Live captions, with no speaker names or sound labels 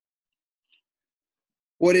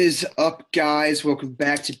What is up, guys? Welcome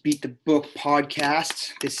back to Beat the Book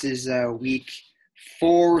podcast. This is week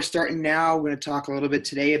 4. We're starting now. We're going to talk a little bit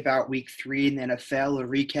today about week 3 in the NFL, a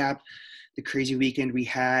recap, the crazy weekend we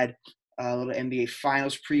had, a little NBA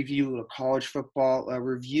Finals preview, a little college football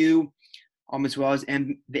review, as well as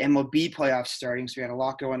the MLB playoffs starting. So we had a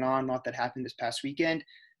lot going on, a lot that happened this past weekend.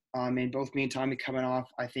 And both me and Tommy coming off,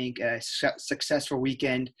 I think, a successful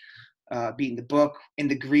weekend. Beating the book in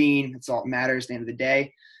the green. That's all that matters at the end of the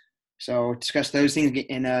day. So discuss those things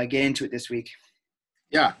and get into it this week.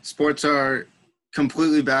 Yeah, sports are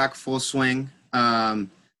completely back, full swing.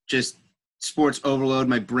 Just sports overload.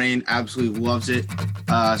 My brain absolutely loves it.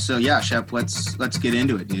 So yeah, Shep, let's get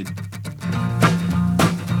into it, dude.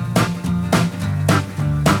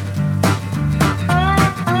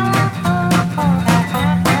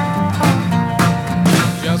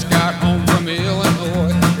 Just got home from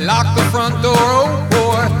Illinois. Lock the front door, oh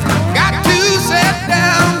boy. Got to sit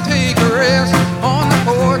down, take a rest on the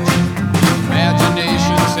porch.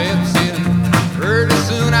 Imagination sets in. Pretty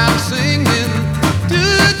soon I'm singing.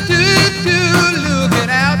 Looking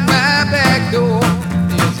out my back door.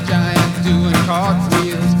 It's giants doing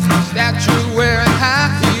cartwheels. Statue wearing high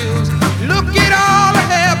heels. Look at all the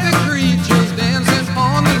happy creatures dancing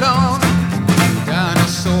on the lawn.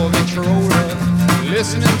 Dinosaur Victrola,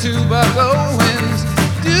 listening to Buck Owens.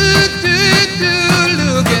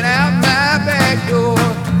 Looking out my back door.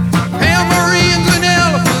 Tambourines and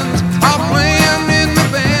elephants are playing in the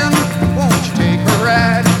band. Won't you take a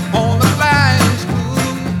ride on the flying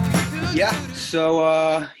spoon? Yeah,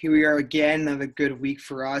 so here we are again. Another good week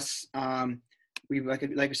for us. We like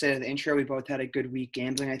I said in the intro, we both had a good week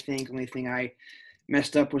gambling. I think only thing I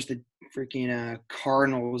messed up was the freaking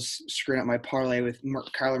Cardinals screwing up my parlay with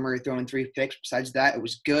Kyler Murray throwing 3 picks. Besides that, it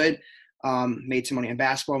was good. Made some money on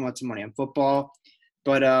basketball, made some money on football.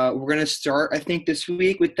 But we're going to start, I think, this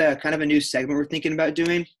week with kind of a new segment we're thinking about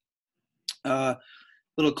doing.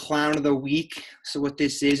 Little clown of the week. So what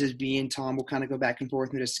this is me and Tom will kind of go back and forth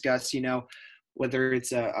and discuss, whether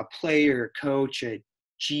it's a player, a coach, a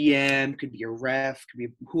GM, could be a ref, could be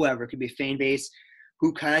whoever, could be a fan base,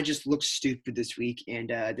 who kind of just looked stupid this week and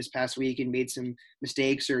this past week and made some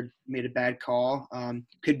mistakes or made a bad call.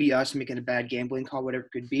 Could be us making a bad gambling call, whatever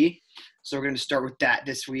it could be. So we're going to start with that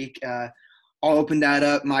this week. I'll open that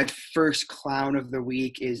up. My first clown of the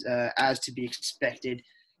week is, as to be expected,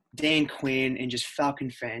 Dan Quinn and just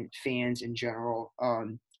Falcon fans in general.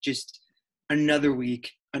 Just another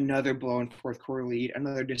week, another blown fourth quarter lead,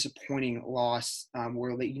 another disappointing loss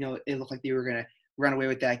where it looked like they were going to run away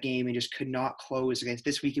with that game and just could not close against.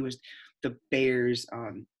 This week it was the Bears.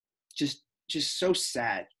 Just so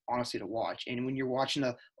sad, honestly, to watch. And when you're watching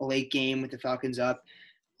a late game with the Falcons up,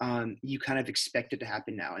 you kind of expect it to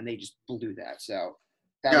happen now, and they just blew that. So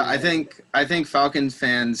I think Falcons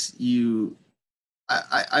fans,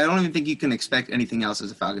 I don't even think you can expect anything else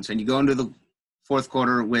as a Falcons fan. You go into the fourth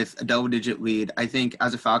quarter with a double-digit lead. I think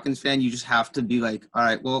as a Falcons fan, you just have to be like, all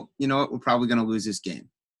right, well, you know what? We're probably going to lose this game.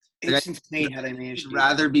 It's insane how they managed to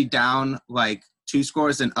rather be down like 2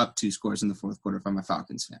 scores than up 2 scores in the fourth quarter if I'm a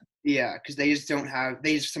Falcons fan. Yeah, because they just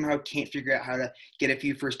somehow can't figure out how to get a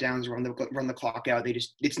few first downs, run the clock out.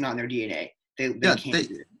 It's not in their DNA. They can't do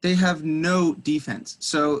it. They have no defense.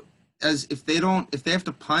 So if they have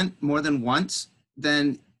to punt more than once,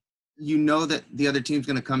 then you know that the other team's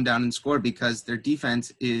going to come down and score because their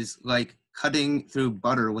defense is like cutting through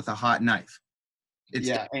butter with a hot knife. It's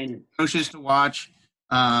atrocious to watch.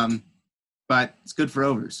 But it's good for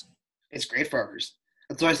overs. It's great for overs.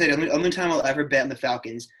 That's why I said the only time I'll ever bet on the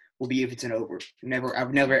Falcons will be if it's an over.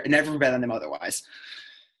 I've never bet on them otherwise.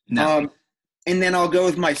 No. And then I'll go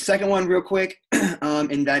with my second one real quick,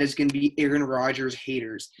 and that is going to be Aaron Rodgers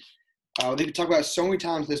haters. We could talk about it so many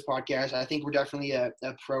times in this podcast. I think we're definitely a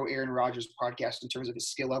pro Aaron Rodgers podcast in terms of his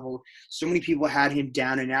skill level. So many people had him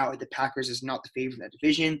down and out. The Packers is not the favorite in that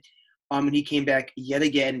division. And he came back yet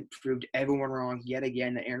again, proved everyone wrong yet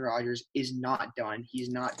again that Aaron Rodgers is not done. He's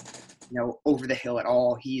not, over the hill at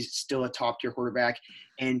all. He's still a top-tier quarterback,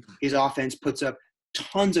 and his offense puts up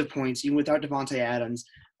tons of points, even without Devontae Adams.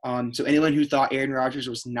 So anyone who thought Aaron Rodgers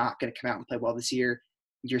was not going to come out and play well this year,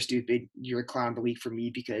 you're stupid. You're a clown of the week for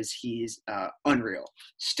me because he's unreal.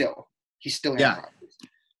 He's still Aaron Rodgers.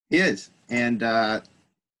 He is, and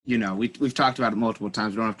we've talked about it multiple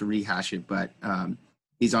times. We don't have to rehash it, but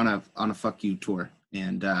he's on a fuck you tour,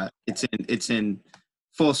 and it's in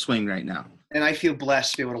full swing right now. And I feel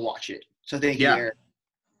blessed to be able to watch it. So thank you, Eric.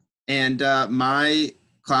 And my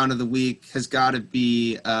clown of the week has got to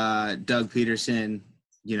be Doug Peterson,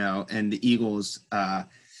 and the Eagles.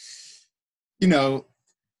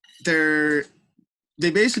 They're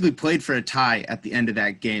they basically played for a tie at the end of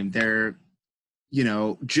that game. They're,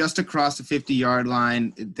 just across the 50-yard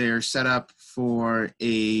line. They're set up for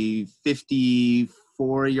a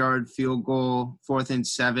 54-yard field goal, 4th and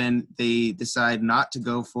 7. They decide not to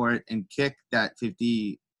go for it and kick that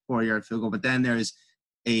 54-yard field goal. But then there's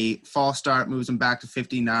a false start, moves them back to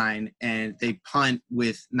 59, and they punt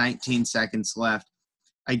with 19 seconds left.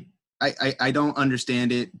 I don't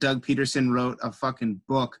understand it. Doug Peterson wrote a fucking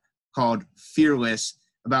book called Fearless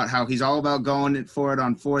about how he's all about going for it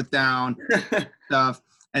on 4th down stuff.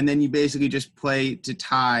 And then you basically just play to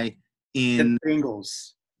tie in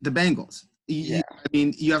the Bengals. Yeah. I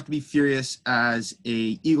mean, you have to be furious as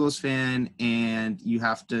a Eagles fan, and you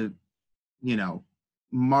have to,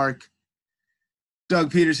 mark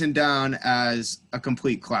Doug Peterson down as a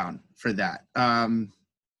complete clown for that.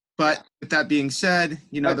 But with that being said,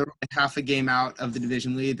 they're only half a game out of the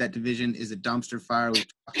division lead. That division is a dumpster fire. We've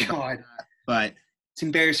talked about that, but it's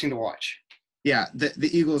embarrassing to watch. Yeah, the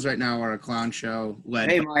Eagles right now are a clown show.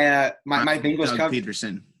 Hey, my Bengals Doug covered.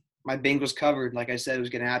 Peterson. My Bengals covered. Like I said, it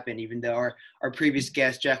was going to happen. Even though our previous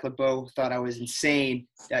guest Jack LeBeau thought I was insane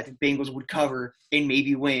that the Bengals would cover and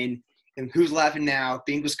maybe win. And who's laughing now?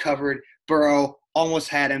 Bengals covered. Burrow almost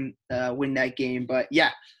had him win that game, but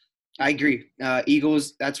yeah. I agree.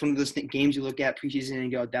 Eagles, that's one of those games you look at preseason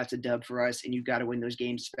and go, that's a dub for us, and you've got to win those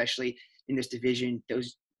games, especially in this division.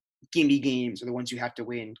 Those gimme games are the ones you have to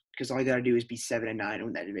win because all you got to do is be 7-9 and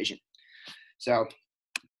win that division. So,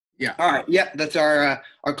 yeah. All right. Yeah, that's our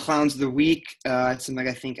clowns of the week. It's something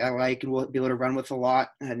I think I like and we'll be able to run with a lot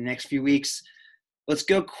in the next few weeks. Let's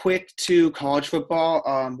go quick to college football.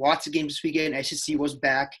 Lots of games this weekend. SEC was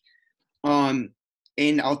back.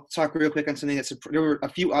 And I'll talk real quick on something there were a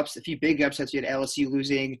few big upsets. You had LSU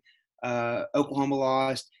losing, Oklahoma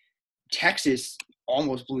lost, Texas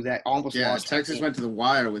almost blew that, lost. Texas went to the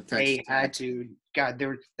wire with Texas. They had to. God,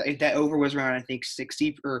 that over was around I think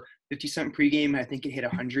 60 or 50 something pregame, and I think it hit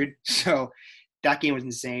 100. So that game was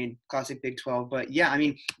insane. Classic Big 12. But yeah, I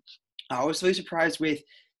mean, I was really surprised with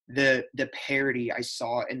the parity I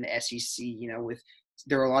saw in the SEC.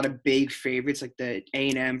 There were a lot of big favorites, like the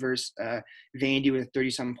A&M versus Vandy with a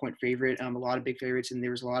 30-something point favorite. A lot of big favorites, and there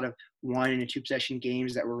was a lot of 1- and 2-possession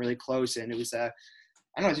games that were really close. And it was, I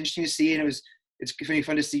don't know, it's interesting to see, and it's really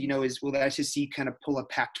fun to see. Will the SEC kind of pull a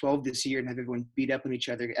Pac-12 this year and have everyone beat up on each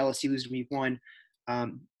other? LSU loses week 1.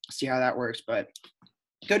 See how that works, but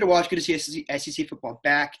good to watch. Good to see SEC football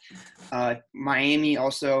back. Miami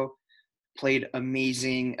also played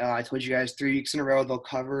amazing. I told you guys 3 weeks in a row they'll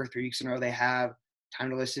cover. 3 weeks in a row they have. Time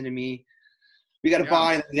to listen to me. We got to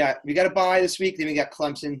buy. We got to buy this week. Then we got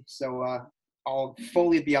Clemson. So I'll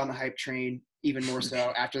fully be on the hype train, even more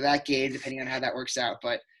so after that game, depending on how that works out.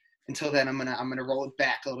 But until then, I'm gonna roll it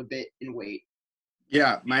back a little bit and wait.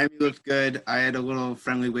 Yeah, Miami looked good. I had a little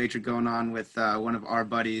friendly wager going on with one of our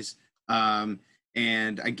buddies,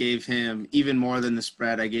 and I gave him even more than the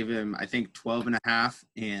spread. I gave him, I think, 12.5,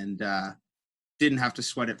 and didn't have to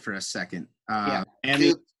sweat it for a second.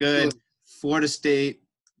 Miami looked good. Florida State,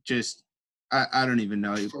 just I don't even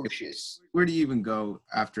know. Atrocious. Where do you even go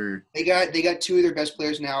after? They got 2 of their best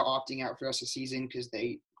players now opting out for the rest of the season because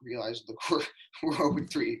they realized we're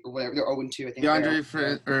 0-3 or whatever. They're 0-2, I think.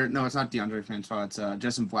 It's not DeAndre Francois. It's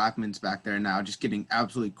Justin Blackman's back there now, just getting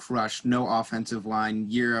absolutely crushed. No offensive line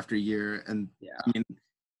year after year, and I mean,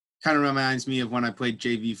 kind of reminds me of when I played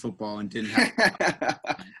JV football and didn't have.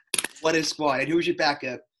 What a squad! And who's your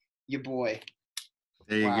backup? Your boy.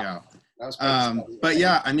 There you go. But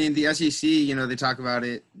yeah, I mean, the SEC, they talk about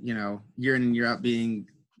it, year in and year out being,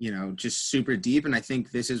 just super deep. And I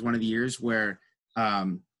think this is one of the years where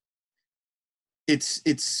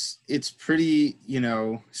it's pretty,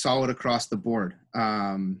 solid across the board.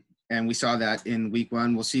 And we saw that in week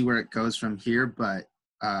 1. We'll see where it goes from here. But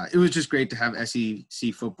it was just great to have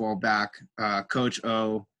SEC football back. Coach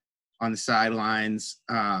O on the sidelines,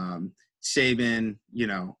 Saban,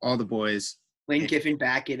 all the boys. Lane Kiffin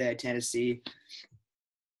back at Tennessee.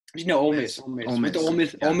 Ole Miss.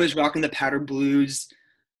 Ole Miss rocking the powder blues.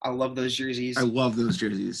 I love those jerseys. I love those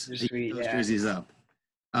jerseys. They're sweet, those jerseys up.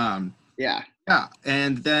 Yeah.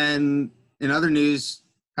 And then in other news,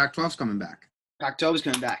 Pac-12's coming back. Pac-12 is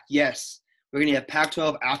coming back. Yes. We're going to have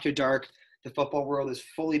Pac-12 after dark. The football world is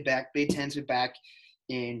fully back. Big Ten's been back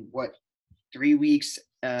in, 3 weeks?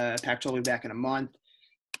 Pac-12 will be back in a month.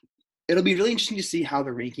 It'll be really interesting to see how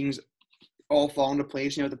the rankings all fall into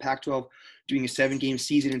place. The Pac-12 doing a 7-game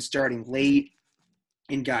season and starting late.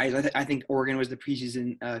 And guys, I think Oregon was the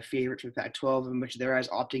preseason favorite for the Pac-12, and much of their guys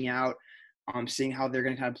opting out. seeing how they're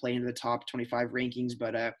going to kind of play into the top 25 rankings.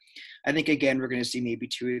 But I think, again, we're going to see maybe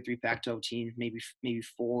 2 or 3 Pac-12 teams, maybe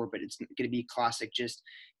 4, but it's going to be classic. Just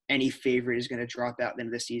any favorite is going to drop out at the end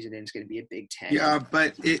of the season, and it's going to be a Big Ten. Yeah,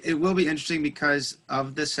 but it will be interesting because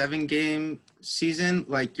of the 7-game season.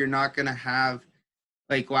 Like, you're not going to have,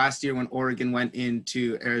 like last year when Oregon went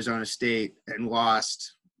into Arizona State and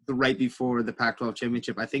lost the right before the Pac-12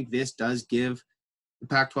 championship. I think this does give the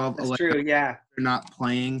Pac-12 That's true, yeah. They're not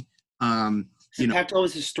playing. Pac-12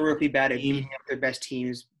 is historically bad at beating up their best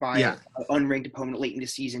teams by an unranked opponent late in the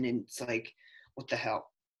season, and it's like, what the hell?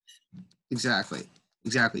 Exactly.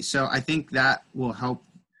 So I think that will help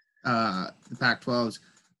the Pac-12's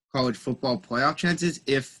college football playoff chances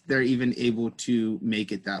if they're even able to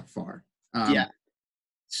make it that far.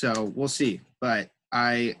 So we'll see. But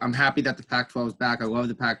I'm happy that the Pac-12 is back. I love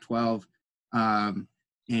the Pac-12.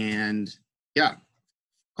 And, yeah,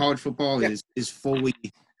 college football is fully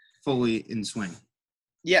in swing.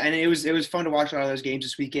 Yeah, and it was fun to watch a lot of those games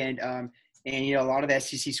this weekend. And, a lot of the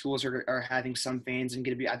SEC schools are having some fans, and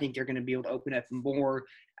I think they're going to be able to open up more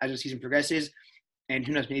as the season progresses. And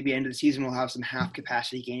who knows, maybe end of the season we'll have some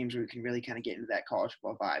half-capacity games where we can really kind of get into that college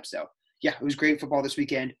football vibe. So, yeah, it was great football this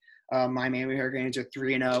weekend. My Miami Hurricanes are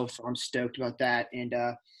 3-0, so I'm stoked about that and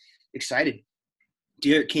excited.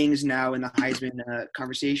 Derek King's now in the Heisman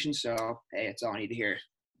conversation, so, hey, that's all I need to hear.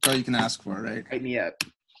 That's all you can ask for, right? Write me up.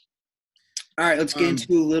 All right, let's get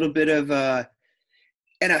into a little bit of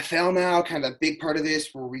NFL now, kind of a big part of this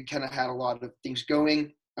where we kind of had a lot of things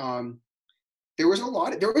going. There was a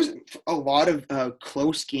lot of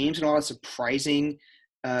close games and a lot of surprising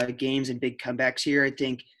games and big comebacks here. I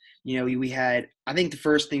think, I think the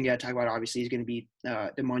first thing you got to talk about obviously is going to be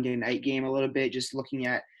the Monday night game a little bit, just looking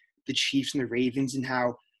at the Chiefs and the Ravens and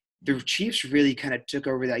how the Chiefs really kind of took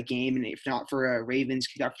over that game. And if not for a Ravens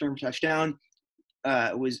kickoff return touchdown,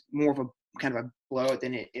 it was more of a kind of a blowout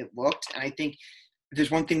than it looked. And I think if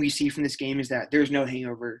there's one thing we see from this game is that there's no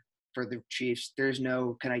hangover for the Chiefs. There's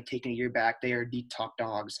no kind of taking a year back. They are the top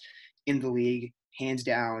dogs in the league, hands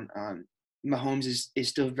down. Mahomes is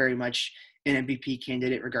still very much an MVP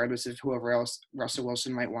candidate, regardless of whoever else Russell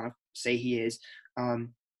Wilson might want to say he is.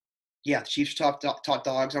 The Chiefs are top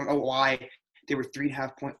dogs. I don't know why they were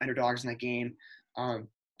 3.5-point underdogs in that game.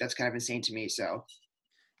 That's kind of insane to me. So.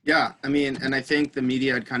 Yeah, I mean, and I think the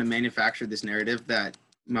media had kind of manufactured this narrative that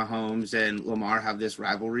Mahomes and Lamar have this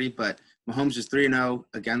rivalry, but Mahomes is 3-0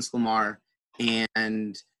 against Lamar,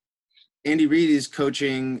 and Andy Reid is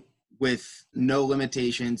coaching with no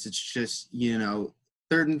limitations. It's just, 3rd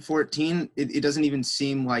and 14. It doesn't even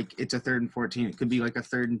seem like it's a 3rd and 14. It could be like a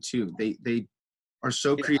 3rd and 2. They are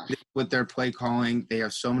so creative with their play calling. They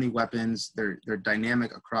have so many weapons. They're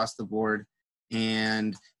dynamic across the board,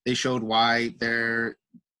 and they showed why were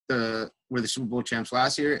the Super Bowl champs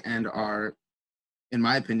last year and are, in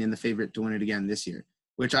my opinion, the favorite to win it again this year,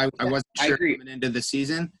 which I wasn't sure coming into the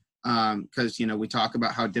season because, we talk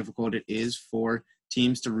about how difficult it is for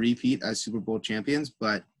teams to repeat as Super Bowl champions,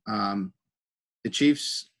 but the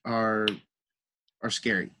Chiefs are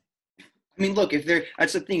scary. I mean, look,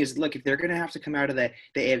 that's the thing is, if they're going to have to come out of the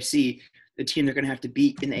AFC, the team they're going to have to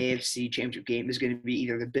beat in the AFC championship game is going to be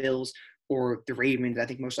either the Bills or the Ravens. I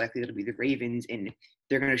think most likely it'll be the Ravens, and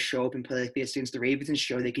they're going to show up and play like this against the Ravens and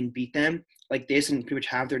show they can beat them like this and pretty much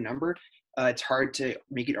have their number. It's hard to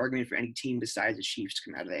make an argument for any team besides the Chiefs to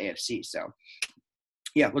come out of the AFC. So,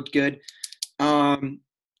 yeah, looked good.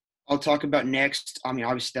 I'll talk about next. I mean,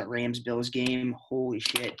 obviously that Rams-Bills game. Holy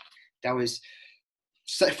shit. That was –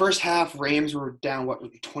 first half, Rams were down,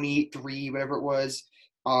 28-3, whatever it was.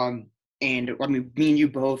 And, I mean, me and you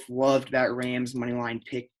both loved that Rams money line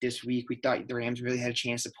pick this week. We thought the Rams really had a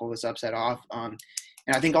chance to pull this upset off.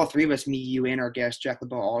 And I think all three of us, me, you, and our guest, Jack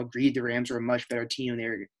LeBeau, all agreed the Rams were a much better team than they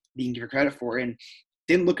were being given credit for. And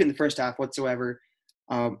didn't look in the first half whatsoever.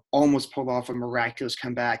 Almost pulled off a miraculous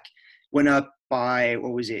comeback. Went up by,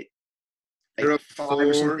 what was it? They were up 4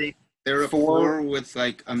 or something. They were up 4 with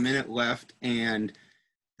like a minute left. And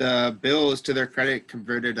the Bills, to their credit,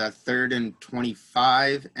 converted a 3rd and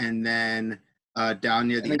 25. And then down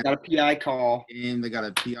near the end. They got a PI call. They got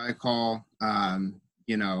a PI call. A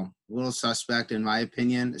little suspect in my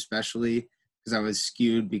opinion, especially because I was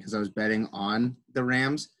skewed because I was betting on the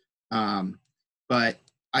Rams. But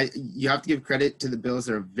you have to give credit to the Bills.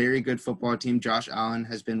 They're a very good football team. Josh Allen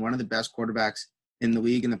has been one of the best quarterbacks in the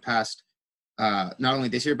league in the past, not only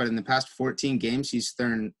this year, but in the past 14 games, he's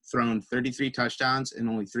thrown 33 touchdowns and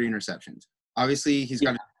only 3 interceptions. Obviously, he's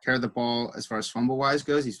got to care the ball as far as fumble-wise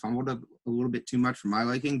goes. He's fumbled a little bit too much for my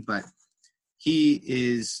liking, but he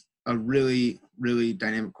is a really, really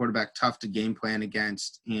dynamic quarterback, tough to game plan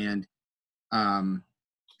against. And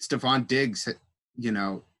Stephon Diggs,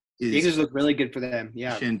 Diggs is has looked really good for them.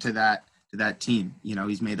 Yeah. to that team.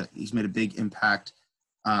 He's made a big impact.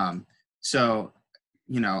 So,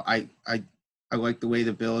 I like the way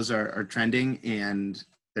the Bills are trending, and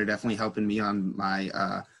they're definitely helping me on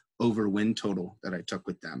my over win total that I took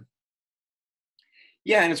with them.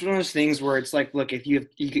 Yeah, and it's one of those things where it's like, look, if you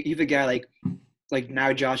have a guy like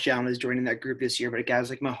now Josh Allen is joining that group this year, but guys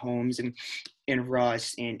like Mahomes and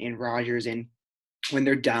Russ and Rodgers, and when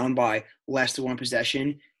they're down by less than one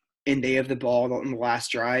possession and they have the ball on the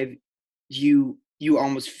last drive, you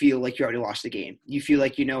almost feel like you already lost the game. You feel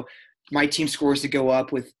like, my team scores to go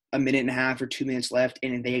up with a minute and a half or 2 minutes left,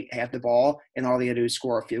 and they have the ball, and all they got to do is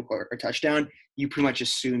score a field goal or a touchdown. You pretty much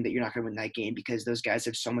assume that you're not going to win that game because those guys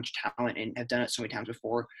have so much talent and have done it so many times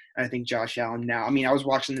before. And I think Josh Allen now. I mean, I was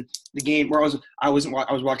watching the game where I was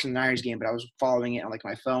watching the Niners game, but I was following it on like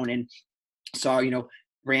my phone and saw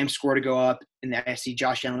Rams score to go up, and I see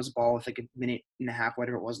Josh Allen has a ball with like a minute and a half,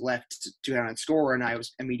 whatever it was left to go down and score, and I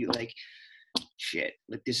was immediately like, shit,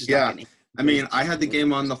 like this is not getting. I mean, I had the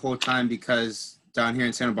game on the whole time because down here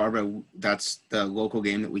in Santa Barbara, that's the local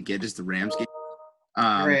game that we get is the Rams game.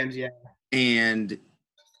 Rams, yeah. And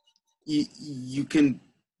you can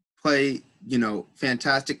play,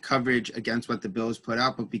 fantastic coverage against what the Bills put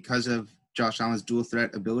out, but because of Josh Allen's dual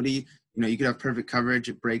threat ability, you could have perfect coverage.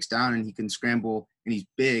 It breaks down and he can scramble, and he's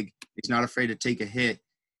big. He's not afraid to take a hit,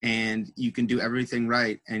 and you can do everything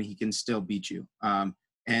right, and he can still beat you.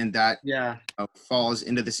 And that falls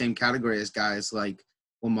into the same category as guys like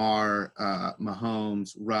Lamar,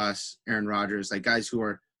 Mahomes, Russ, Aaron Rodgers, like guys who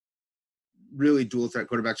are really dual threat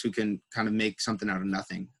quarterbacks who can kind of make something out of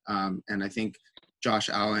nothing. And I think Josh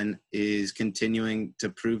Allen is continuing to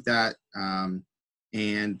prove that.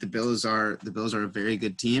 And the Bills are a very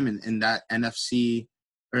good team, and that that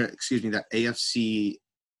AFC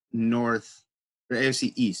North or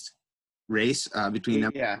AFC East race between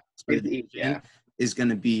them is going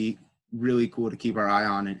to be really cool to keep our eye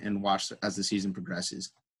on and watch as the season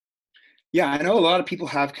progresses. Yeah, I know a lot of people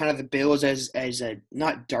have kind of the Bills as a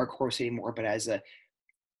not dark horse anymore, but as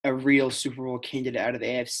a real Super Bowl candidate out of the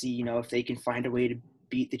AFC. If they can find a way to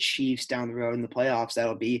beat the Chiefs down the road in the playoffs,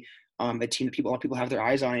 that'll be a team that a lot of people have their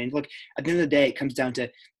eyes on. And look, at the end of the day, it comes down to,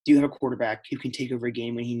 do you have a quarterback who can take over a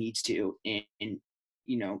game when he needs to and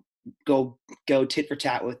go tit for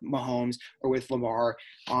tat with Mahomes or with Lamar.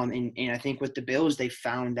 And I think with the Bills, they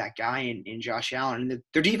found that guy in Josh Allen. And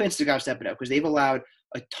their defense has got to step it up because they've allowed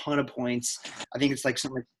a ton of points. I think it's like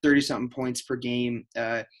something like 30-something points per game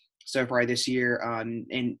so far this year.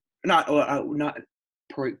 And not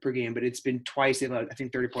per game, but it's been twice they allowed, I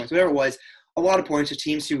think, 30 points. Whatever it was, a lot of points to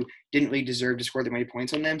teams who didn't really deserve to score that many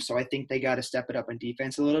points on them. So I think they got to step it up on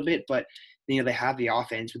defense a little bit. But they have the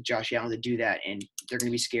offense with Josh Allen to do that, and they're going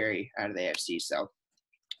to be scary out of the AFC. So,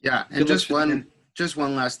 yeah, and just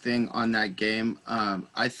one last thing on that game.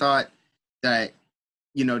 I thought that,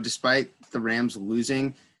 despite the Rams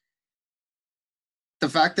losing, the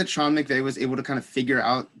fact that Sean McVay was able to kind of figure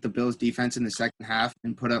out the Bills' defense in the second half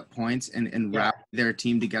and put up points and wrap their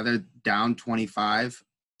team together down 25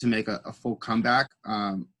 to make a full comeback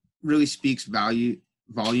really speaks volumes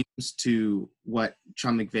to what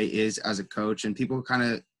Sean McVay is as a coach. And people kind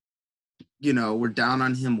of, were down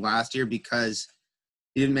on him last year because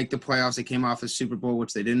he didn't make the playoffs. They came off a Super Bowl,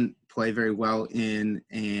 which they didn't play very well in.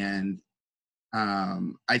 And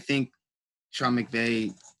I think Sean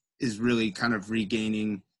McVay is really kind of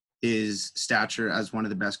regaining his stature as one of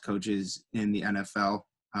the best coaches in the NFL.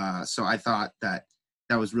 So I thought that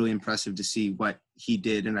was really impressive to see what he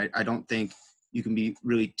did. And I don't think you can be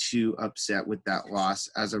really too upset with that loss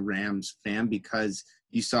as a Rams fan because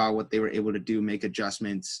you saw what they were able to do, make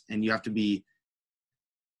adjustments, and you have to be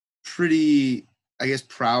pretty, I guess,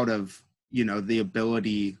 proud of, the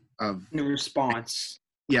ability of the response.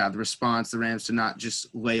 Yeah, the response, the Rams to not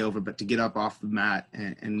just lay over, but to get up off the mat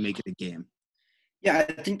and make it a game. Yeah,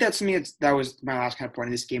 I think that's something that was my last kind of point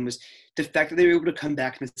in this game was the fact that they were able to come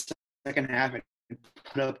back in the second half and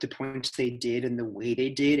put up the points they did and the way they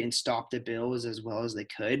did and stop the Bills as well as they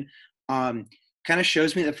could. Kind of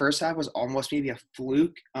shows me the first half was almost maybe a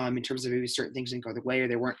fluke in terms of maybe certain things didn't go their way or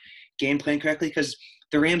they weren't game playing correctly because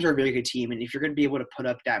the Rams are a very good team. And if you're going to be able to put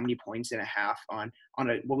up that many points in a half on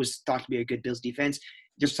what was thought to be a good Bills defense,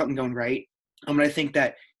 there's something going right. But I think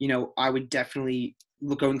that, I would definitely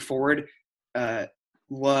look going forward,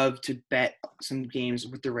 love to bet some games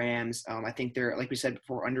with the Rams. I think they're, like we said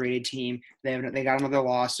before, underrated team. They got another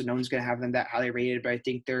loss, so no one's going to have them that highly rated. But I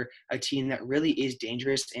think they're a team that really is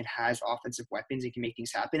dangerous and has offensive weapons and can make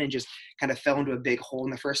things happen. And just kind of fell into a big hole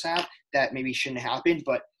in the first half that maybe shouldn't have happened.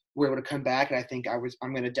 But were able to come back, and I think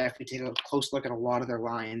I'm going to definitely take a close look at a lot of their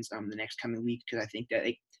lines the next coming week, because I think that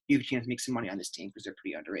you have a chance to make some money on this team because they're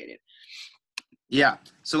pretty underrated. Yeah.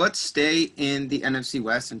 So let's stay in the NFC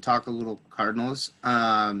West and talk a little Cardinals.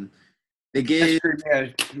 They gave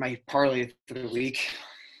my parlay for the week.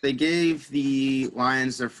 They gave the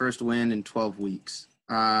Lions their first win in 12 weeks.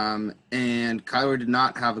 And Kyler did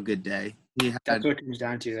not have a good day. That's what it comes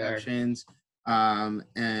down to there.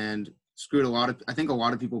 And screwed I think a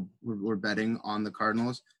lot of people were betting on the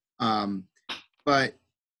Cardinals. But,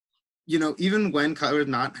 even when Kyler's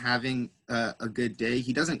not having a good day,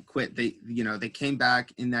 he doesn't quit. They came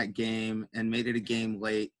back in that game and made it a game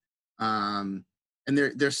late. And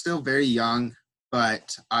they're still very young,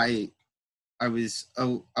 but I was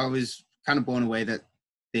kind of blown away that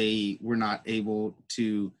they were not able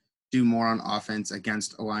to do more on offense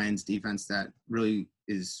against a Lions defense that really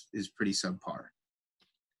is pretty subpar.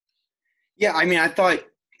 Yeah, I mean, I thought,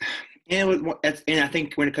 and I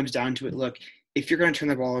think when it comes down to it, look, if you're going to turn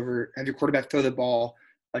the ball over, have your quarterback throw the ball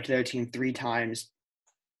to their team 3 times,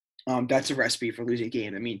 that's a recipe for losing a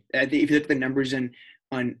game. I mean, if you look at the numbers I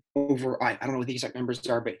don't know what the exact numbers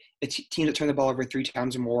are, but teams that turn the ball over 3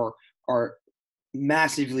 times or more are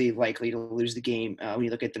massively likely to lose the game when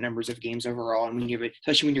you look at the numbers of games overall. And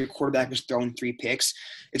especially when your quarterback is throwing 3 picks,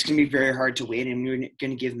 it's going to be very hard to win. And you're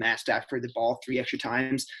going to give Matt Stafford the ball 3 extra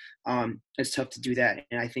times. It's tough to do that.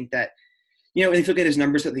 And I think that, if you look at his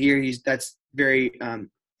numbers of the year, that's very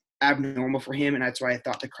abnormal for him. And that's why I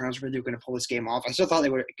thought the Cardinals were going to pull this game off. I still thought they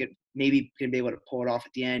would maybe be able to pull it off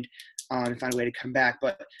at the end and find a way to come back.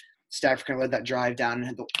 But Stafford kind of led that drive down and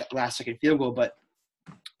had the last second field goal. But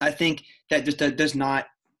I think that just does not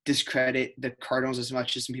discredit the Cardinals as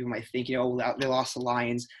much as some people might think. They lost the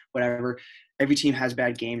Lions, whatever. Every team has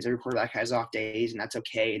bad games. Every quarterback has off days, and that's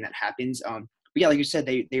okay, and that happens. But yeah, like you said,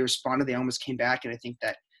 they responded. They almost came back, and I think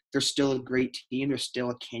that they're still a great team. They're still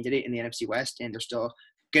a candidate in the NFC West, and they're still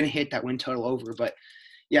going to hit that win total over. But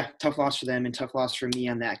yeah, tough loss for them and tough loss for me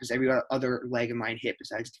on that, because every other leg of mine hit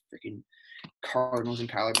besides the freaking Cardinals and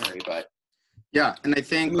Kyler Murray. But yeah, and I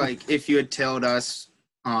think if you had told us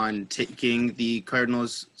on taking the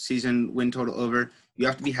Cardinals season win total over, you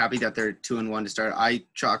have to be happy that they're 2-1 to start. I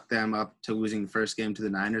chalked them up to losing the first game to the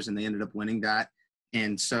Niners, and they ended up winning that.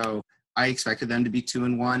 And so I expected them to be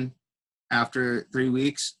 2-1 after 3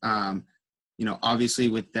 weeks. Obviously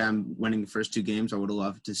with them winning the first 2 games, I would have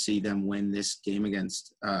loved to see them win this game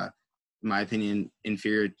against, in my opinion,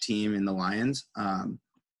 inferior team in the Lions.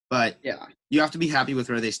 But yeah, you have to be happy with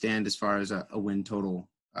where they stand as far as a win total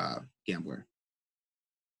gambler.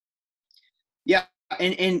 Yeah,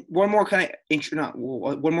 and one more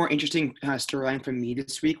interesting storyline from me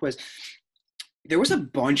this week was there was a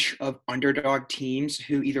bunch of underdog teams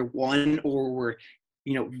who either won or were,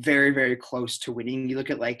 very, very close to winning. You look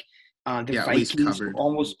at the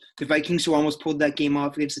Vikings who almost pulled that game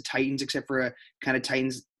off against the Titans, except for a kind of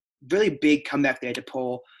Titans really big comeback they had to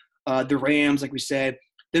pull. The Rams, like we said,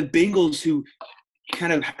 the Bengals who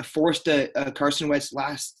kind of forced a Carson Wentz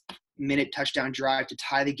last minute touchdown drive to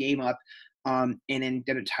tie the game up. And then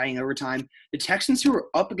ended up tying overtime. The Texans, who were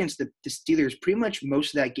up against the Steelers pretty much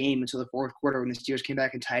most of that game until the fourth quarter, when the Steelers came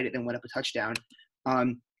back and tied it and went up a touchdown.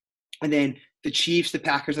 And then the Chiefs, the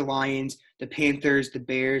Packers, the Lions, the Panthers, the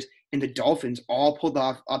Bears, and the Dolphins all pulled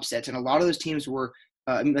off upsets. And a lot of those teams were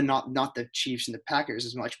not the Chiefs and the Packers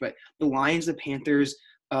as much, but the Lions, the Panthers,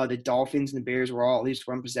 the Dolphins, and the Bears were all at least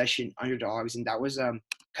 1 possession underdogs. And that was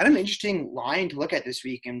kind of an interesting line to look at this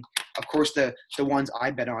week. And of course, the ones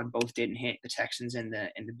I bet on both didn't hit, the Texans and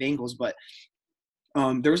the Bengals. But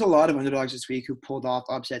there was a lot of underdogs this week who pulled off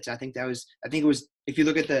upsets. I think it was if you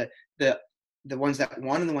look at the ones that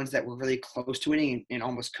won and the ones that were really close to winning and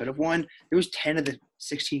almost could have won, there was 10 of the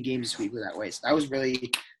 16 games this week were that way. So that was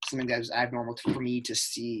really something that was abnormal for me to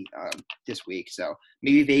see this week. So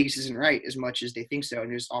maybe Vegas isn't right as much as they think so,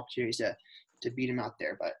 and there's opportunities to beat them out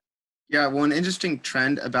there. But yeah, one interesting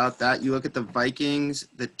trend about that, you look at the Vikings,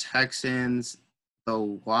 the Texans,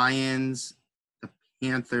 the Lions, the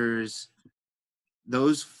Panthers,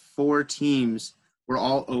 those 4 teams were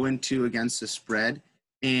all 0-2 against the spread.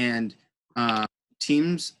 And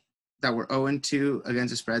teams that were 0-2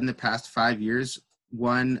 against the spread in the past 5 years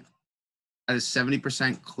won at a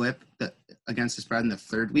 70% clip against the spread in the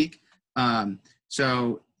 3rd week.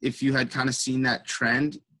 So if you had kind of seen that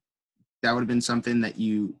trend, that would have been something that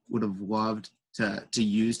you would have loved to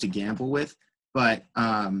use to gamble with. But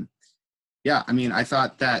yeah, I mean, I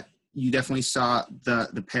thought that you definitely saw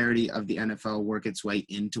the parity of the NFL work its way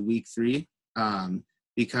into week 3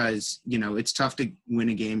 because, it's tough to win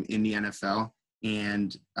a game in the NFL.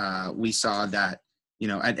 And we saw that,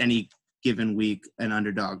 at any given week an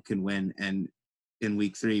underdog can win, and in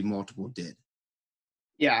week 3 multiple did.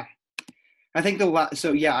 Yeah. I think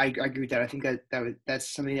I agree with that. I think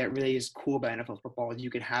that's something that really is cool about NFL football is you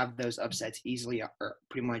can have those upsets easily or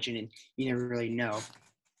pretty much, and you never really know.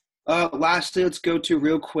 Lastly, let's go to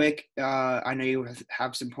real quick. I know you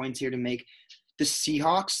have some points here to make. The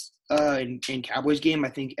Seahawks in Cowboys game, I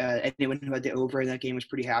think anyone who had the over in that game was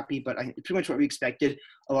pretty happy, but pretty much what we expected.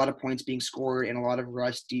 A lot of points being scored and a lot of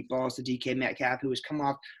rush deep balls to DK Metcalf, who has come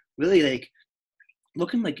off really like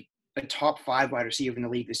looking like a top 5 wide receiver in the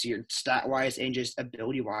league this year, stat-wise and just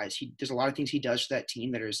ability-wise. There's a lot of things he does for that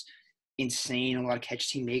team that is insane, a lot of catches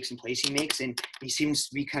he makes and plays he makes, and he seems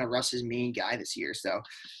to be kind of Russ's main guy this year. So,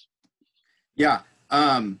 yeah.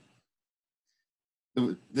 The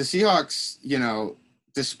Seahawks,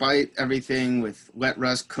 despite everything with let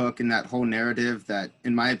Russ cook and that whole narrative that,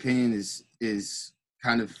 in my opinion, is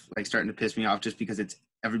kind of like starting to piss me off just because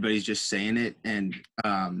everybody's just saying it. And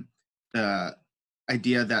the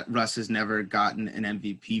idea that Russ has never gotten an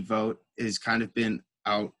MVP vote is kind of been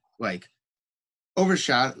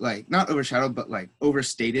overstated,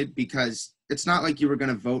 because it's not like you were going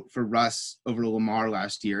to vote for Russ over Lamar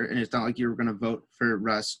last year, and it's not like you were going to vote for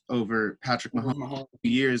Russ over Patrick Mahomes 2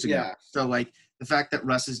 years ago. Yeah. So, the fact that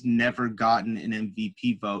Russ has never gotten an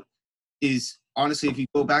MVP vote is, honestly, if you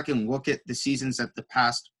go back and look at the seasons that the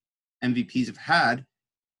past MVPs have had,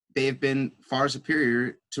 they have been far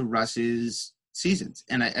superior to Russ's seasons.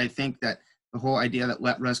 And I think that the whole idea that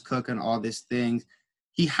let Russ cook and all these things,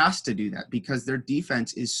 he has to do that because their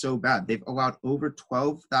defense is so bad. They've allowed over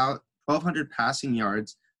 1,200 passing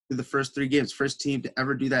yards through the first 3 games. First team to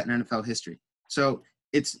ever do that in NFL history. So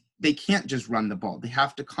they can't just run the ball. They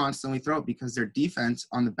have to constantly throw it because their defense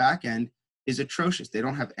on the back end is atrocious. They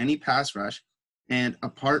don't have any pass rush. And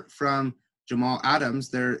apart from Jamal Adams,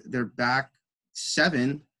 their back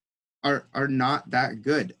 7 are not that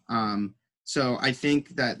good. So I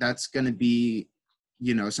think that that's going to be,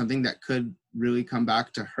 something that could really come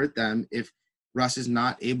back to hurt them if Russ is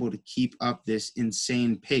not able to keep up this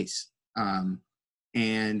insane pace.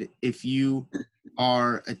 And if you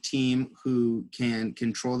are a team who can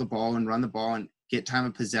control the ball and run the ball and get time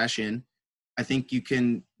of possession, I think you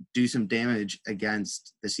can do some damage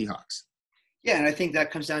against the Seahawks. Yeah, and I think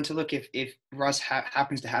that comes down to, look, if Russ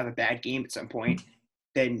happens to have a bad game at some point,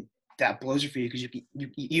 then that blows it for you because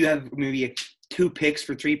you have maybe 2 picks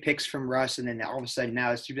for 3 picks from Russ, and then all of a sudden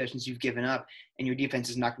now it's 2 possessions you've given up, and your defense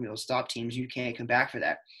is not going to be able to stop teams. You can't come back for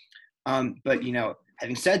that. But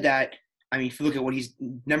having said that, I mean, if you look at what he's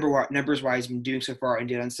numbers-wise been doing so far and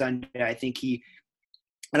did on Sunday, I think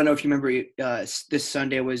I don't know if you remember, this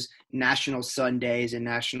Sunday was National Sundays and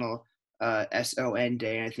National SON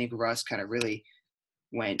Day, and I think Russ kind of really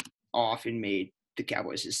went off and made the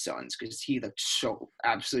Cowboys his sons because he looked so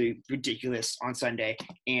absolutely ridiculous on Sunday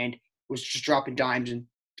and was just dropping dimes, and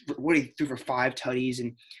what he threw for 5 tutties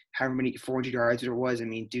and however many 400 yards there was. I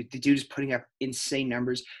mean, the dude is putting up insane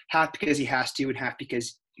numbers, half because he has to and half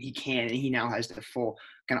because he can, and he now has the full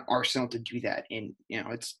kind of arsenal to do that. And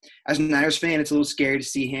it's, as a Niners fan, it's a little scary to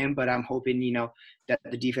see him, but I'm hoping that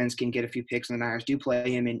the defense can get a few picks and the Niners do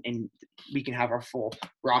play him, and we can have our full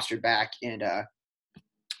roster back and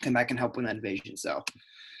come back and help win that division. So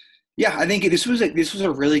yeah, I think this was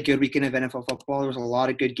a really good weekend of NFL football. There was a lot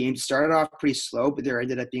of good games. It started off pretty slow, but there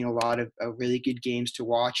ended up being a lot of really good games to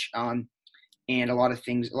watch. And a lot of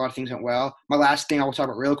things went well. My last thing I will talk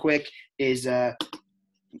about real quick is the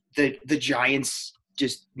Giants.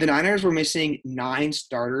 Just the Niners were missing 9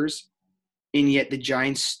 starters, and yet the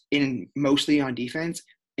Giants, in mostly on defense,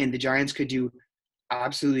 and the Giants could do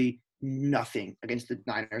absolutely nothing against the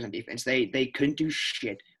Niners on defense. They couldn't do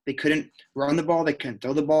shit. They couldn't run the ball. They couldn't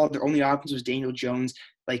throw the ball. Their only offense was Daniel Jones,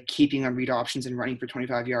 keeping on read options and running for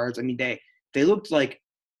 25 yards. I mean, they looked like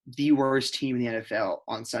the worst team in the NFL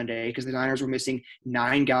on Sunday because the Niners were missing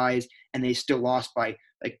 9 guys, and they still lost by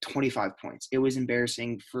 25 points. It was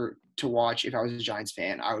embarrassing to watch. If I was a Giants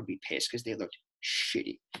fan, I would be pissed because they looked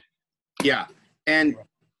shitty. Yeah, and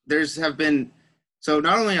so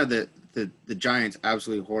not only are the Giants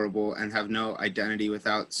absolutely horrible and have no identity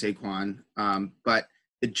without Saquon, but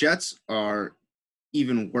the Jets are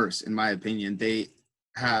even worse, in my opinion. They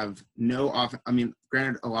have no offense. I mean,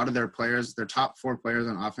 granted, a lot of their top 4 players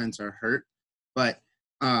on offense are hurt, but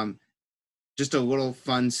just a little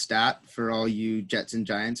fun stat for all you Jets and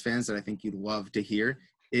Giants fans that I think you'd love to hear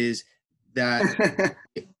is that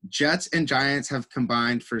Jets and Giants have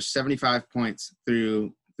combined for 75 points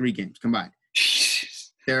through 3 games combined.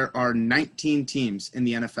 There are 19 teams in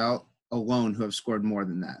the NFL alone who have scored more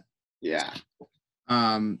than that. Yeah.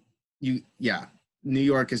 New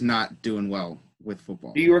York is not doing well with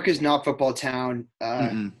football. New York is not football town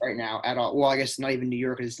Mm-mm. right now at all. Well, I guess not even New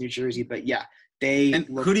York, it's New Jersey, but yeah, they. And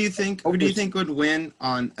who do you think would win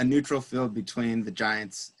on a neutral field between the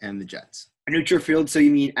Giants and the Jets? A neutral field? So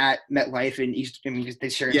you mean at MetLife in East? I mean, they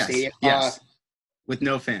share a Yes, stadium. yes, with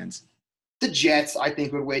no fans. The Jets, I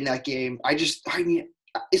think, would win that game. I mean,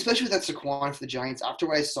 especially with that Saquon for the Giants. After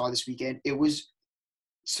what I saw this weekend, it was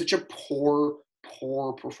such a poor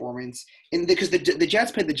performance. And because the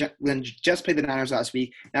Jets played the Niners last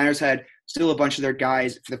week. Niners had still a bunch of their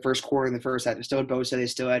guys for the first quarter and the first half. They still had Bosa, they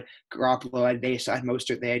still had Garoppolo, they still had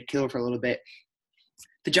Mostert, they had Kittle for a little bit.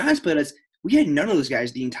 The Giants played us. We had none of those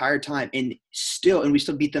guys the entire time, and we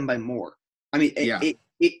still beat them by more. I mean,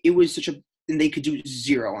 it was such a – and they could do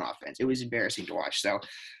zero on offense. It was embarrassing to watch. So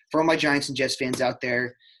for all my Giants and Jets fans out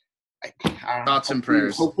there, I don't Thoughts know, and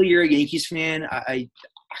prayers. Hopefully you're a Yankees fan. I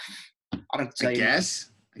don't tell I you. guess.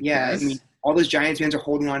 I mean, all those Giants fans are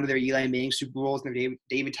holding on to their Eli Manning Super Bowls and their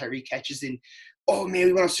David Tyree catches, and oh man,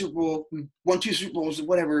 we won a Super Bowl, we won 2 Super Bowls,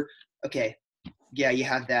 whatever. Okay, yeah, you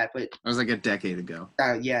have that, but That was like a decade ago.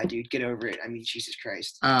 yeah, dude, get over it. I mean, Jesus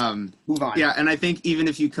Christ. Move on. Yeah, and I think even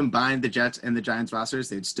if you combine the Jets and the Giants rosters,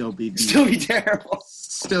 they'd still be terrible.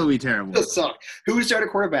 Still be terrible. Still suck. Who would start a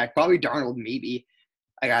quarterback? Probably Darnold, maybe.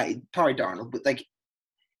 Probably Darnold, but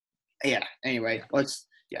yeah. Anyway,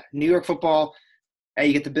 New York football. Hey,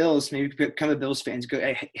 you get the Bills. Maybe become a Bills fans. Go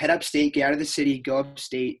head upstate, get out of the city, go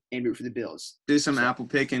upstate, and root for the Bills. Do some apple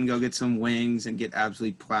picking, go get some wings, and get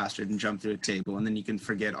absolutely plastered and jump through a table, and then you can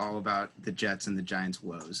forget all about the Jets and the Giants'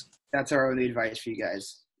 woes. That's our only advice for you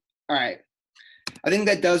guys. All right, I think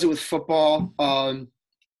that does it with football.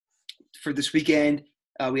 For this weekend,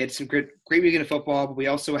 we had some great weekend of football, but we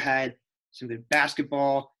also had some good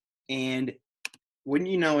basketball, and wouldn't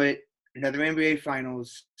you know it, another NBA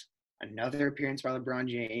Finals. Another appearance by LeBron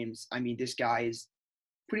James. I mean, this guy is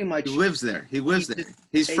pretty much – He lives there.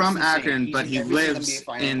 He's from Akron, but he lives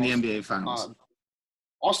in the NBA Finals.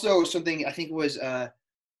 Also, something I think it was Andre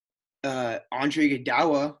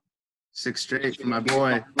Iguodala. 6 straight for my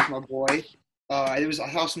boy. I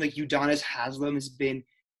saw something like Udonis Haslem has been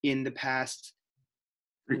in the past –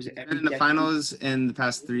 He's been in the finals in the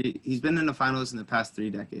past 3. He's been in the finals in the past 3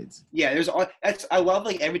 decades. Yeah, I love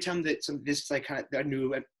every time that this kind of a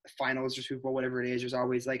new finals or Super Bowl, whatever it is. There's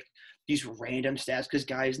always these random stats because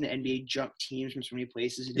guys in the NBA jump teams from so many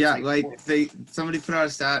places. And somebody put out a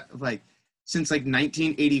stat of since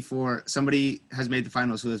 1984, somebody has made the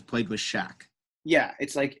finals who has played with Shaq. Yeah,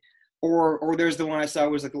 it's or there's the one I saw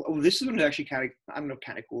was this is actually kind of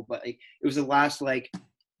cool, but it was the last what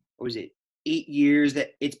was it? 8 years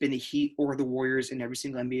that it's been the Heat or the Warriors in every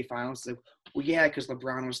single NBA Finals. Because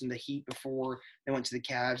LeBron was in the Heat before they went to the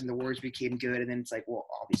Cavs and the Warriors became good, and then it's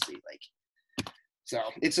obviously so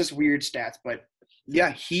it's just weird stats. But yeah,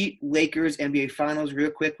 Heat, Lakers, NBA Finals. Real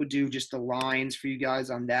quick, we'll do just the lines for you guys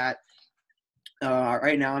on that.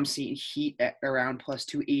 Right now, I'm seeing Heat at around plus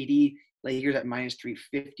 280, Lakers at minus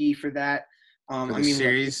 350 for that. For the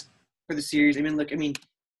series.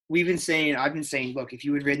 I've been saying, look, if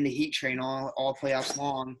you had ridden the Heat train all playoffs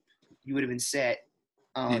long, you would have been set.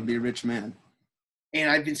 And be a rich man.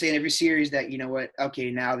 And I've been saying every series that, you know what,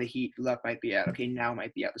 okay, now the Heat luck might be out. Okay, now it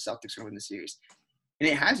might be out. The Celtics are winning the series. And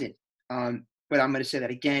it hasn't. But I'm going to say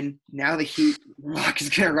that again. Now the Heat luck is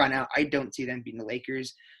going to run out. I don't see them beating the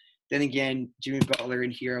Lakers. Then again, Jimmy Butler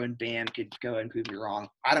and Hero and Bam could go and prove me wrong.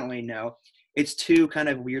 I don't really know. It's too kind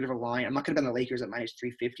of weird of a line. I'm not going to bet on the Lakers at minus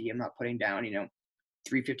 350. I'm not putting down,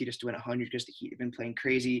 350 just to win 100 because the Heat have been playing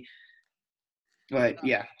crazy. But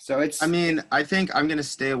yeah, so it's. I mean, I think I'm gonna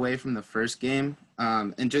stay away from the first game,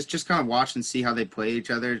 and just kind of watch and see how they play each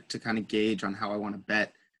other to kind of gauge on how I want to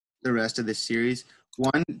bet the rest of the series.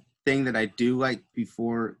 One thing that I do like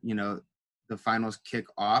before the finals kick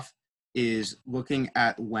off is looking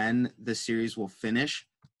at when the series will finish.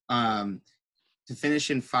 To finish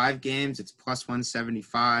in 5 games, it's plus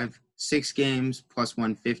 175. 6 games plus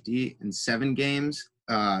 150, and 7 games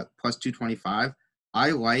plus 225. I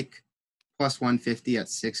like plus 150 at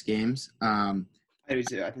 6 games. I do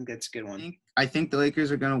too. I think that's a good one. I think the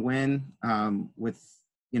Lakers are going to win with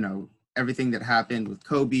everything that happened with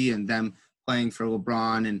Kobe and them playing for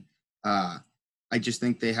LeBron, and I just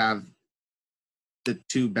think they have the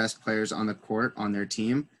 2 best players on the court on their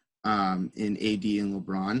team in AD and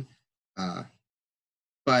LeBron.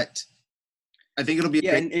 But I think it'll be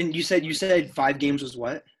and you said 5 games was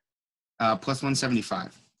what? Plus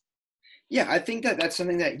 175. Yeah, I think that's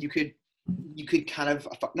something that you could kind of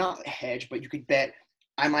not hedge, but you could bet.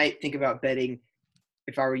 I might think about betting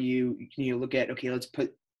if I were you. Look at let's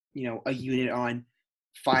put a unit on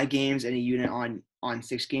 5 games and a unit on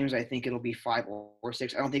 6 games. I think it'll be 5 or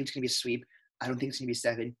 6. I don't think it's gonna be a sweep. I don't think it's going to be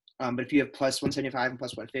 7. But if you have plus 175 and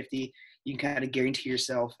plus 150, you can kind of guarantee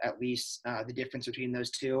yourself at least the difference between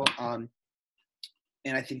those two.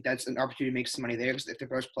 And I think that's an opportunity to make some money there, because if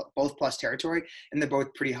they're both plus territory and they're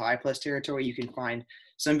both pretty high plus territory, you can find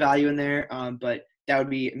some value in there. But that would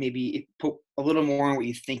be maybe put a little more on what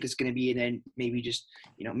you think is going to be, and then maybe just,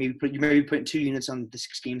 maybe put 2 units on the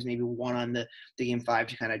 6 games, maybe 1 on the game 5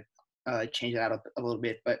 to kind of change that up a little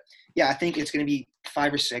bit. But yeah, I think it's going to be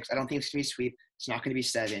 5 or 6. I don't think it's going to be sweep. It's not going to be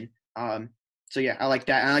 7. So yeah, I like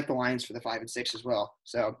that. I like the lines for the 5 and 6 as well.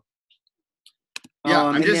 So. Yeah,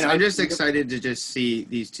 I'm just excited to just see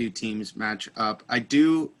these 2 teams match up. I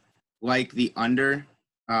do like the under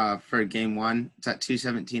for game 1. It's at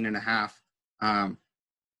 217.5.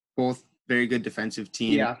 Both very good defensive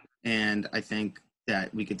teams. Yeah. And I think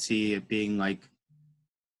that we could see it being like,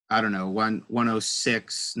 I don't know,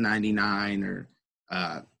 106.99 or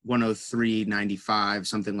 103.95,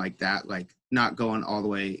 something like that. Like not going all the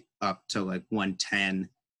way up to like 110,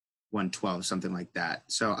 112, something like that.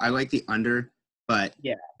 So I like the under. But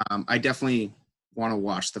yeah, I definitely want to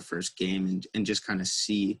watch the first game and just kind of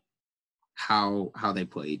see how they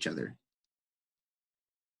play each other.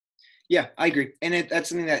 Yeah, I agree. And that's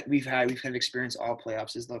something that we've kind of experienced all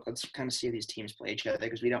playoffs is, look, let's kind of see these teams play each other,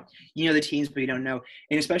 because we don't, the teams, but you don't know.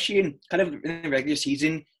 And especially in the regular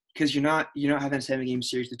season, because you're not having a 7-game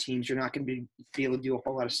series with teams, you're not going to be able to do a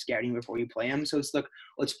whole lot of scouting before you play them. So it's, look,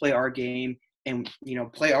 let's play our game. And,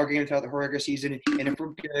 play our game throughout the whole regular season. And if we're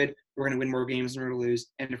good, we're going to win more games than we're going to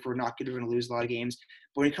lose. And if we're not good, we're going to lose a lot of games.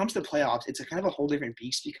 But when it comes to the playoffs, it's a kind of a whole different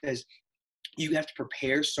beast, because you have to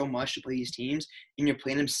prepare so much to play these teams, and you're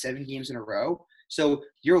playing them 7 games in a row. So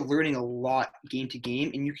you're learning a lot game to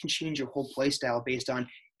game, and you can change your whole play style based on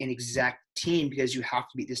an exact team, because you have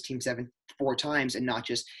to beat this team 4 times and not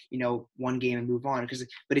just, 1 game and move on.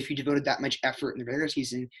 But if you devoted that much effort in the regular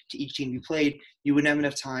season to each team you played, you wouldn't have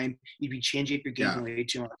enough time. You'd be changing up your game way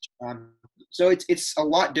too much. So it's a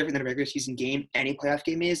lot different than a regular season game. Any playoff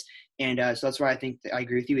game is. And so that's why I think I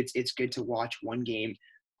agree with you. It's good to watch one game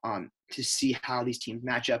to see how these teams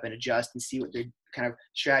match up and adjust, and see what their kind of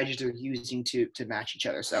strategies they're using to match each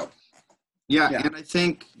other. So, yeah. And I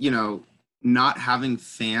think, not having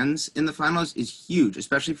fans in the finals is huge,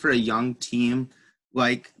 especially for a young team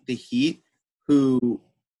like the Heat, who,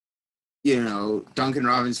 Duncan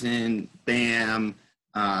Robinson, Bam,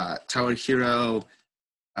 Tyler Hero,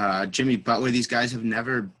 Jimmy Butler, these guys have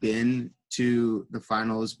never been to the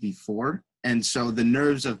finals before. And so the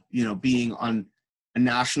nerves of, being on a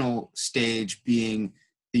national stage, being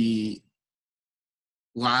the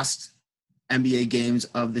last NBA games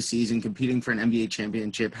of the season, competing for an NBA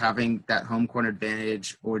championship, having that home court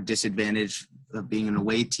advantage or disadvantage of being an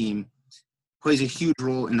away team plays a huge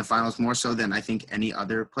role in the finals, more so than I think any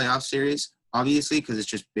other playoff series, obviously, because it's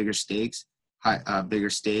just bigger stakes, bigger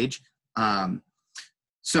stage.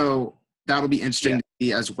 So that'll be interesting to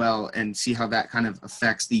see as well, and see how that kind of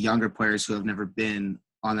affects the younger players who have never been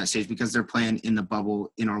on that stage, because they're playing in the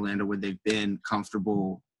bubble in Orlando, where they've been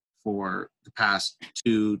comfortable for the past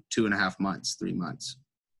 2.5 months, 3 months.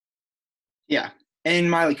 Yeah.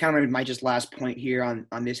 And my just last point here on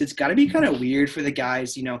this, it's got to be kind of weird for the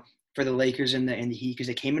guys, for the Lakers and the Heat, because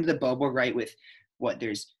they came into the bubble, right, with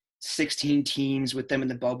there's 16 teams with them in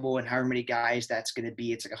the bubble, and however many guys that's going to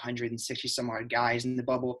be. It's like 160 some odd guys in the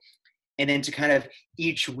bubble. And then to kind of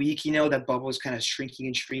each week, that bubble is kind of shrinking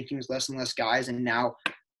and shrinking. There's less and less guys. And now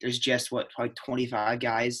there's just probably 25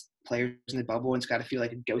 players in the bubble, and it's got to feel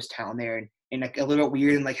like a ghost town there, and like a little bit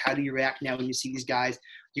weird. And like, how do you react now when you see these guys?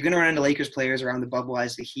 You're going to run into Lakers players around the bubble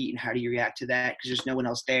as the Heat, and how do you react to that? Because there's no one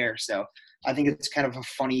else there. So I think it's kind of a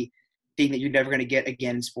funny thing that you're never going to get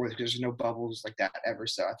again in sports, because there's no bubbles like that ever.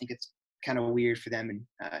 So I think it's kind of weird for them, and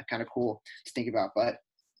kind of cool to think about. But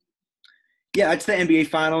yeah, it's the NBA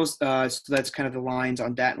Finals. So that's kind of the lines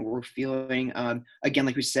on that and what we're feeling. Again,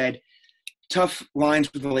 like we said, tough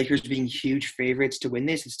lines with the Lakers being huge favorites to win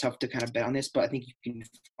this. It's tough to kind of bet on this, but I think you can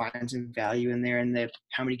find some value in there, and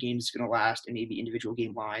how many games it's going to last, and maybe individual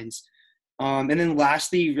game lines. And then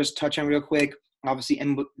lastly, just touch on real quick, obviously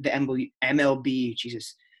the MLB,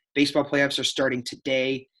 baseball playoffs are starting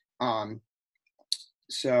today.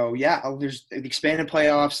 So yeah, there's the expanded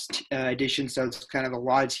playoffs edition. So it's kind of a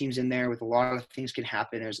lot of teams in there with a lot of things can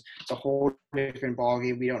happen. It's a whole different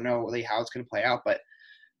ballgame. We don't know really how it's going to play out, but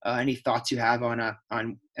any thoughts you have on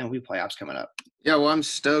MLB playoffs coming up? Yeah, well, I'm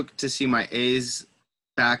stoked to see my A's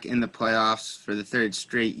back in the playoffs for the 3rd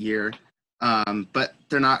straight year. But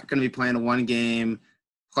they're not going to be playing a 1-game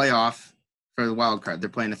playoff for the wild card. They're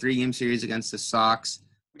playing a 3-game series against the Sox.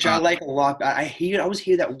 Which I like a lot. I always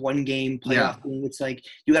hate that one game playoff thing. It's like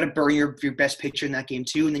you got to burn your best pitcher in that game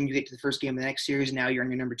too, and then you get to the first game of the next series, and now you're on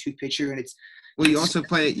your number 2 pitcher, and it's. Well, you also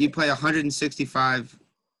play 165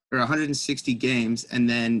 or 160 games, and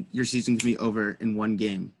then your season can be over in one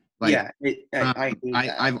game. Like, yeah, I hate that.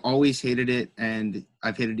 I've always hated it, and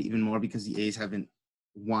I've hated it even more because the A's haven't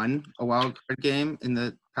won a wild card game in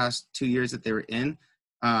the past 2 years that they were in.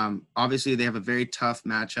 Obviously, they have a very tough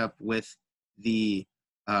matchup with the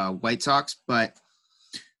White Sox, but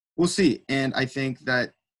we'll see. And I think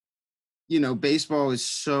that, baseball is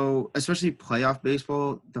so, especially playoff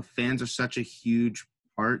baseball, the fans are such a huge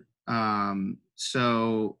part.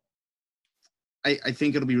 So I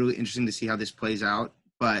think it'll be really interesting to see how this plays out.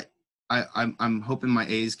 But I'm hoping my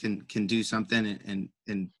A's can do something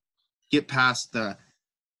and get past the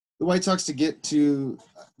White Sox to get to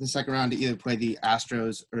the second round to either play the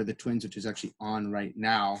Astros or the Twins, which is actually on right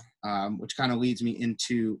now, which kind of leads me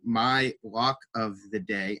into my lock of the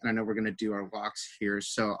day. And I know we're going to do our locks here,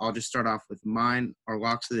 so I'll just start off with mine. Our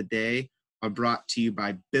locks of the day are brought to you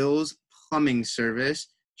by Bill's Plumbing Service.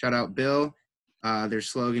 Shout out Bill. Their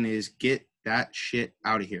slogan is "Get that shit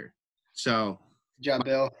out of here." So, good job,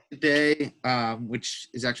 Bill. Today, which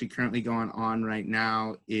is actually currently going on right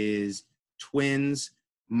now, is Twins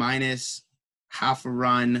minus half a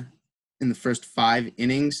run in the first 5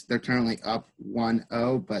 innings. They're currently up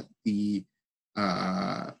 1-0, but the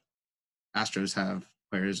Astros have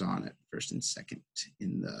players on at first and second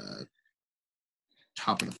in the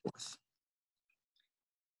top of the 4th.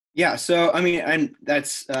 Yeah, so I mean, and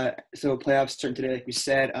that's so playoffs starting today, like we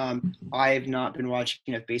said. I have not been watching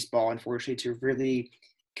enough baseball, unfortunately, to really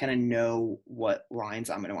kind of know what lines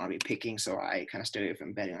I'm going to want to be picking. So I kind of stay away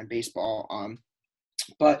from betting on baseball.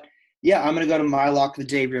 But yeah, I'm going to go to my lock of the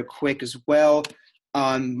day real quick as well.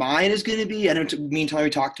 Mine is going to be, I know me and Tyler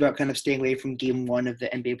talked about kind of staying away from game 1 of the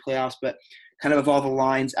NBA playoffs, but kind of all the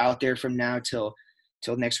lines out there from now till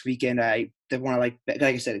next weekend. The one I like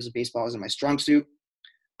I said, because baseball isn't my strong suit.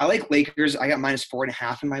 I like Lakers. I got minus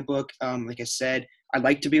 4.5 in my book. Like I said, I'd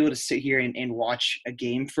like to be able to sit here and watch a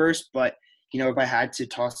game first, but if I had to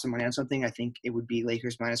toss some money on something, I think it would be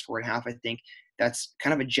Lakers minus 4.5. I think that's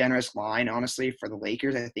kind of a generous line, honestly, for the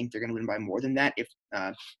Lakers. I think they're going to win by more than that if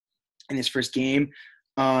in this first game.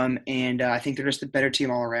 And I think they're just a better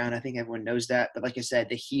team all around. I think everyone knows that. But like I said,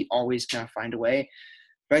 the Heat always kind of find a way.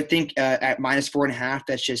 But I think at minus 4.5,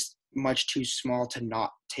 that's just much too small to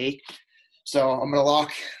not take. So I'm going to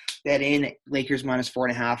lock that in, Lakers minus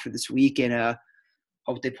 4.5 for this week, and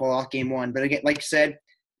hope they pull off game 1. But again, like I said,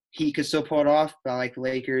 Heat could still pull it off. But I like the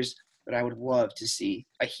Lakers, but I would love to see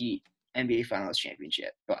a Heat NBA Finals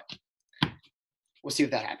championship. But we'll see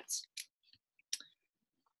if that happens.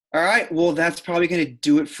 All right, well, that's probably going to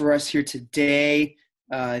do it for us here today.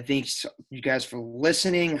 Thanks you guys for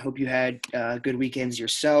listening. I hope you had good weekends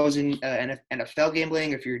yourselves in NFL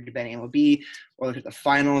gambling, if you're betting MLB, or look at the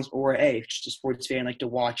finals, or hey, just a sports fan like to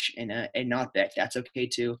watch and not bet. That's okay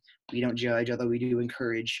too. We don't judge, although we do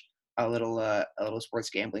encourage a little sports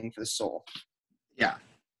gambling for the soul. Yeah,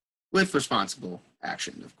 with responsible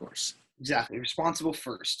action, of course. Exactly, responsible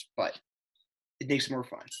first, but it makes it more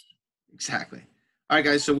fun. Exactly. All right,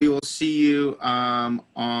 guys. So we will see you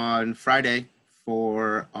on Friday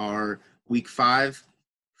for our Week 5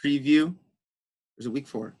 preview. Or is it Week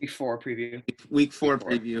 4? Week 4 preview. Week 4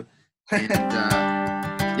 preview. And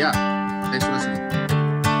yeah, thanks for listening.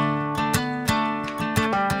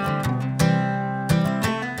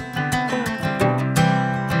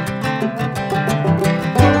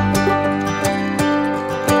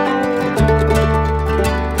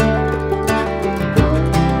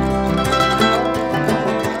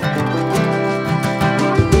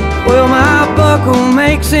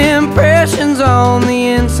 Makes impressions on the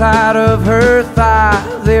inside of her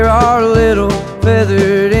thigh. There are little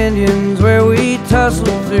feathered Indians where we tussle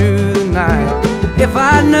through the night. If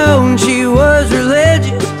I'd known she was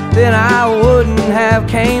religious, then I wouldn't have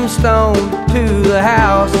came stone to the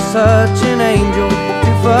house of such an angel,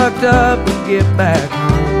 too fucked up to get back home.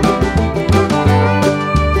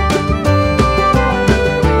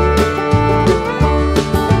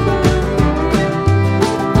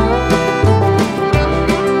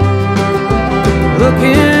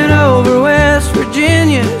 Looking over West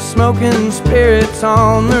Virginia, smoking spirits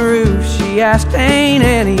on the roof. She asked, ain't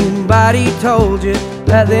anybody told you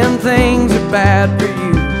that them things are bad for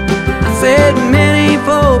you? I said, many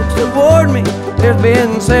folks have warned me. There's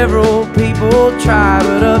been several people try,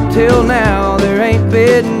 but up till now there ain't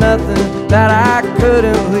been nothing that I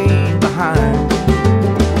couldn't leave behind.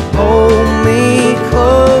 Hold me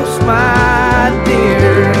close, my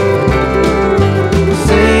dear.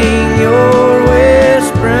 Sing your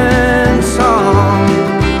whisper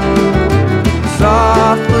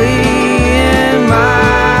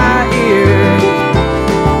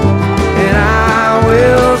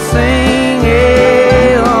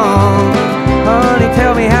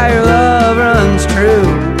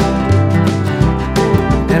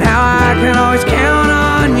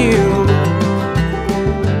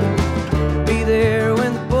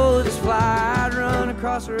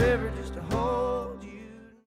across the river just